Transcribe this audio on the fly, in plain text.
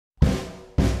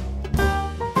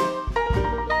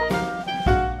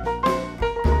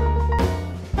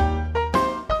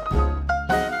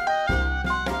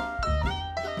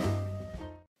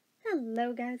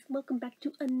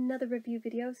another review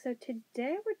video. So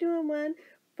today we're doing one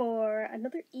for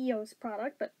another EOS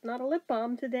product, but not a lip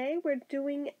balm. Today we're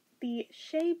doing the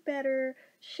Shea Better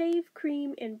Shave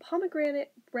Cream in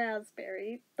Pomegranate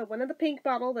Raspberry, the one in the pink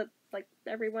bottle that like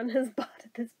everyone has bought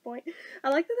at this point. I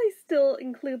like that they still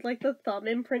include like the thumb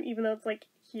imprint even though it's like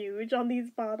huge on these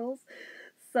bottles.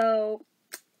 So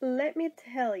let me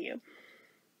tell you,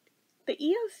 the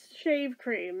EOS shave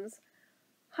creams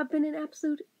have been an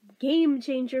absolute game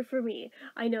changer for me.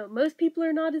 I know most people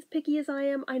are not as picky as I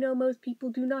am. I know most people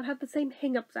do not have the same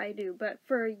hang-ups I do, but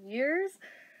for years,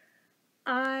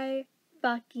 I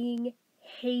fucking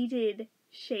hated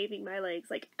shaving my legs.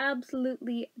 Like,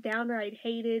 absolutely downright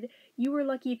hated. You were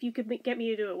lucky if you could get me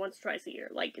to do it once, twice a year.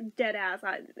 Like, dead ass.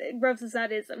 Gross as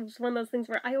that is, it's one of those things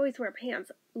where I always wear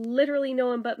pants. Literally no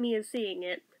one but me is seeing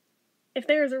it. If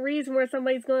there's a reason where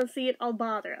somebody's going to see it, I'll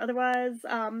bother. Otherwise,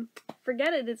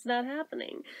 forget it, it's not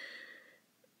happening.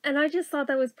 And I just thought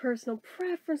that was personal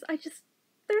preference. There's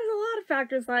a lot of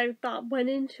factors that I thought went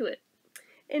into it.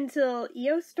 Until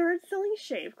EOS started selling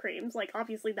shave creams. Like,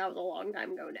 obviously that was a long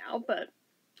time ago now, but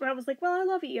I was like, well, I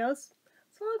love EOS,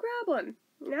 so I'll grab one.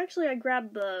 And actually, I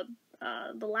grabbed the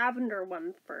lavender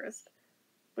one first,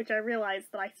 which I realized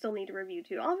that I still need to review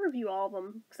too. I'll review all of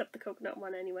them, except the coconut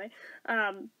one anyway.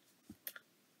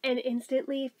 And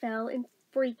instantly fell in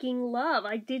freaking love.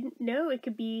 I didn't know it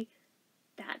could be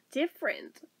that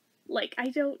different. Like, I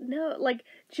don't know. Like,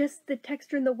 just the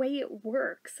texture and the way it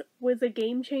works was a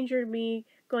game changer to me,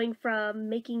 going from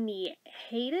making me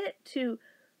hate it to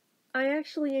I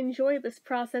actually enjoy this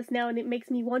process now and it makes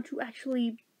me want to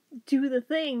actually do the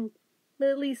thing.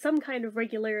 At least some kind of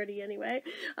regularity anyway.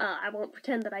 I won't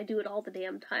pretend that I do it all the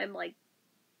damn time like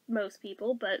most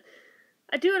people, but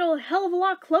I do it a hell of a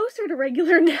lot closer to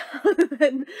regular now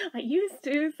than I used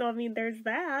to, so I mean, there's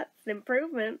that. It's an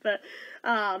improvement, but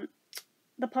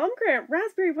the pomegranate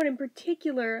raspberry one in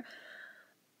particular,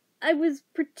 I was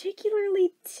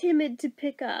particularly timid to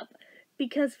pick up,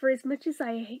 because for as much as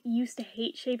I used to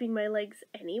hate shaving my legs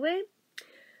anyway,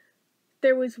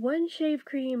 there was one shave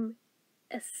cream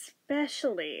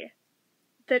especially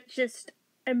that just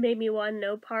made me want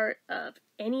no part of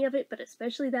any of it, but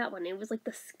especially that one. It was like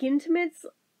the Skintimates,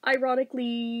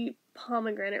 ironically,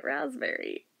 pomegranate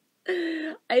raspberry.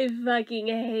 I fucking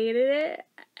hated it.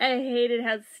 I hated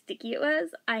how sticky it was.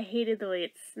 I hated the way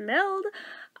it smelled.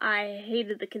 I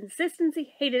hated the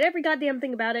consistency. Hated every goddamn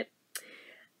thing about it.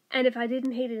 And if I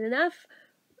didn't hate it enough,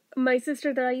 my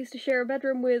sister that I used to share a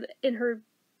bedroom with, in her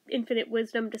infinite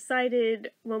wisdom,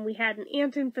 decided when we had an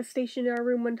ant infestation in our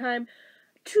room one time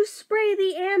to spray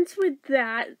the ants with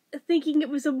that, thinking it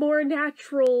was a more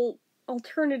natural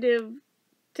alternative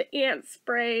to ant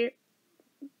spray.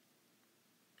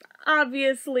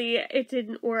 Obviously, it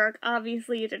didn't work.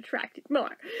 Obviously, it attracted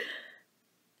more.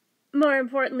 More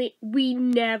importantly, we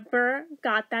never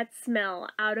got that smell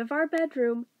out of our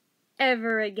bedroom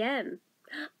ever again.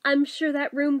 I'm sure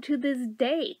that room to this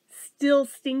day still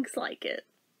stinks like it.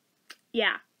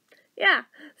 Yeah.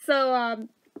 So,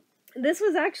 this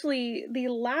was actually the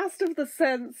last of the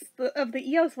scents of the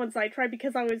EOS ones I tried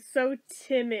because I was so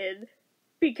timid,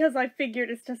 because I figured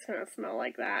it's just gonna smell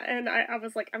like that, and I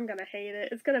was like, I'm gonna hate it.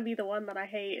 It's gonna be the one that I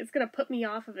hate. It's gonna put me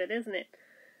off of it, isn't it?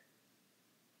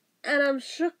 And I'm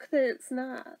shook that it's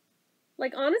not.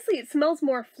 Like, honestly, it smells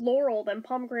more floral than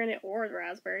pomegranate or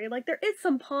raspberry. Like, there is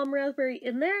some pom raspberry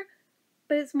in there,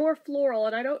 but it's more floral,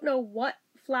 and I don't know what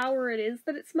flower it is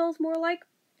that it smells more like,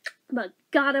 but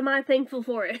God am I thankful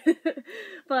for it.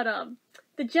 But,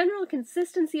 the general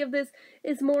consistency of this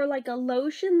is more like a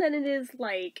lotion than it is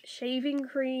like shaving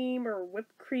cream or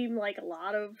whipped cream like a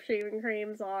lot of shaving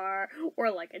creams are,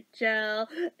 or like a gel.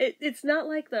 It's not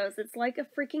like those. It's like a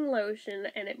freaking lotion,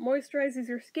 and it moisturizes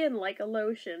your skin like a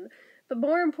lotion. But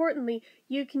more importantly,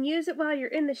 you can use it while you're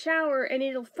in the shower, and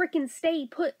it'll frickin' stay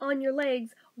put on your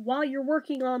legs while you're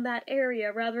working on that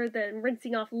area, rather than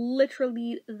rinsing off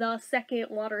literally the second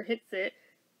water hits it,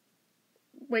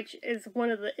 which is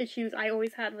one of the issues I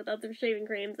always had with other shaving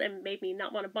creams and made me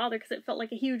not want to bother, because it felt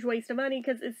like a huge waste of money,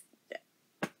 because it's...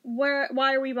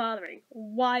 Why are we bothering?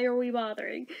 Why are we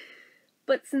bothering?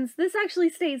 But since this actually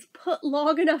stays put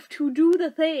long enough to do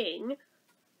the thing,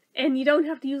 and you don't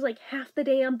have to use like half the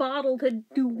damn bottle to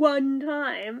do one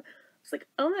time, it's like,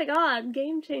 oh my god,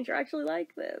 game changer, I actually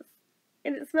like this.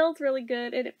 And it smells really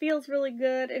good, and it feels really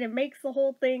good, and it makes the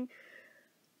whole thing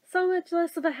so much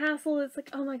less of a hassle. It's like,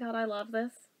 oh my god, I love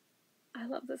this. I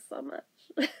love this so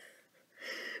much.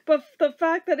 But the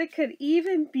fact that it could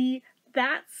even be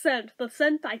that scent, the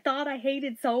scent I thought I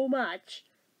hated so much,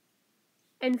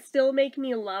 and still make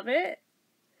me love it,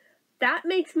 that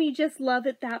makes me just love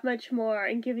it that much more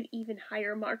and give it even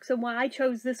higher marks, and why I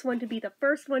chose this one to be the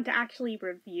first one to actually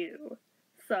review.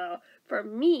 So, for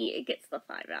me, it gets the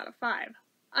 5 out of 5.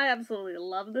 I absolutely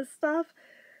love this stuff.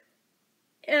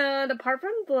 And apart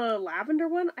from the lavender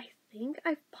one, I think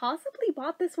I've possibly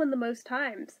bought this one the most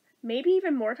times. Maybe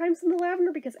even more times than the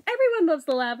lavender, because everyone loves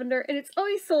the lavender and it's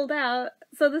always sold out.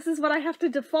 So this is what I have to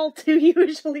default to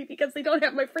usually, because they don't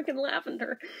have my freaking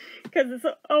lavender. Because it's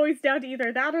always down to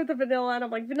either that or the vanilla, and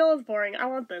I'm like, vanilla's boring. I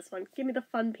want this one. Give me the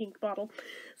fun pink bottle.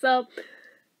 So,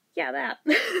 yeah, that.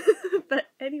 But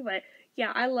anyway,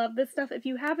 yeah, I love this stuff. If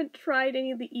you haven't tried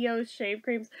any of the EOS shave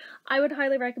creams, I would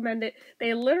highly recommend it.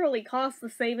 They literally cost the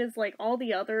same as, like, all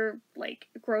the other, like,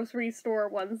 grocery store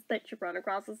ones that you run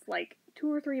across. It's, like, $2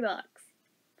 or $3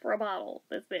 for a bottle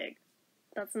this big.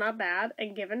 That's not bad,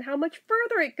 and given how much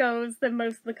further it goes than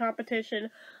most of the competition,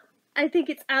 I think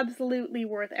it's absolutely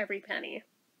worth every penny.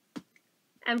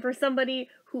 And for somebody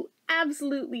who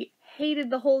absolutely hated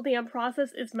the whole damn process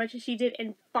as much as she did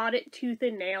and fought it tooth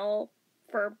and nail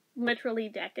for literally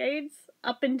decades,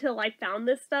 up until I found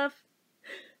this stuff,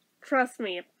 trust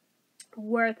me,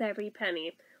 worth every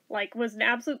penny. Like, was an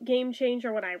absolute game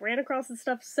changer when I ran across this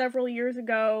stuff several years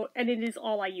ago, and it is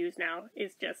all I use now,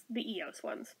 is just the EOS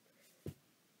ones.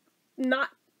 Not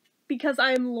because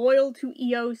I am loyal to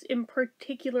EOS in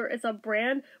particular as a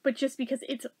brand, but just because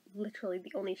it's literally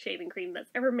the only shaving cream that's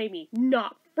ever made me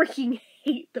not freaking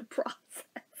hate the process.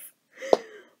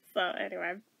 So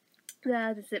anyway,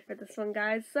 that is it for this one,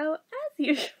 guys. So as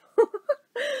usual,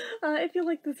 if you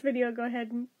like this video, go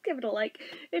ahead and give it a like.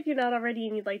 If you're not already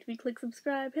and you'd like to be, click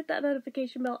subscribe, hit that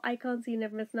notification bell icon so you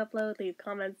never miss an upload, leave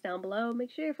comments down below.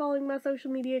 Make sure you're following my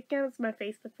social media accounts, my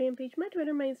Facebook fan page, my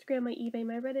Twitter, my Instagram, my eBay,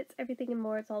 my Reddits, everything and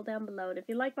more. It's all down below. And if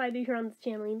you like what I do here on this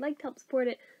channel and you'd like to help support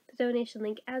it, the donation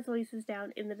link, as always, is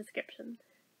down in the description.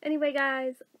 Anyway,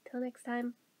 guys, until next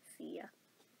time, see ya.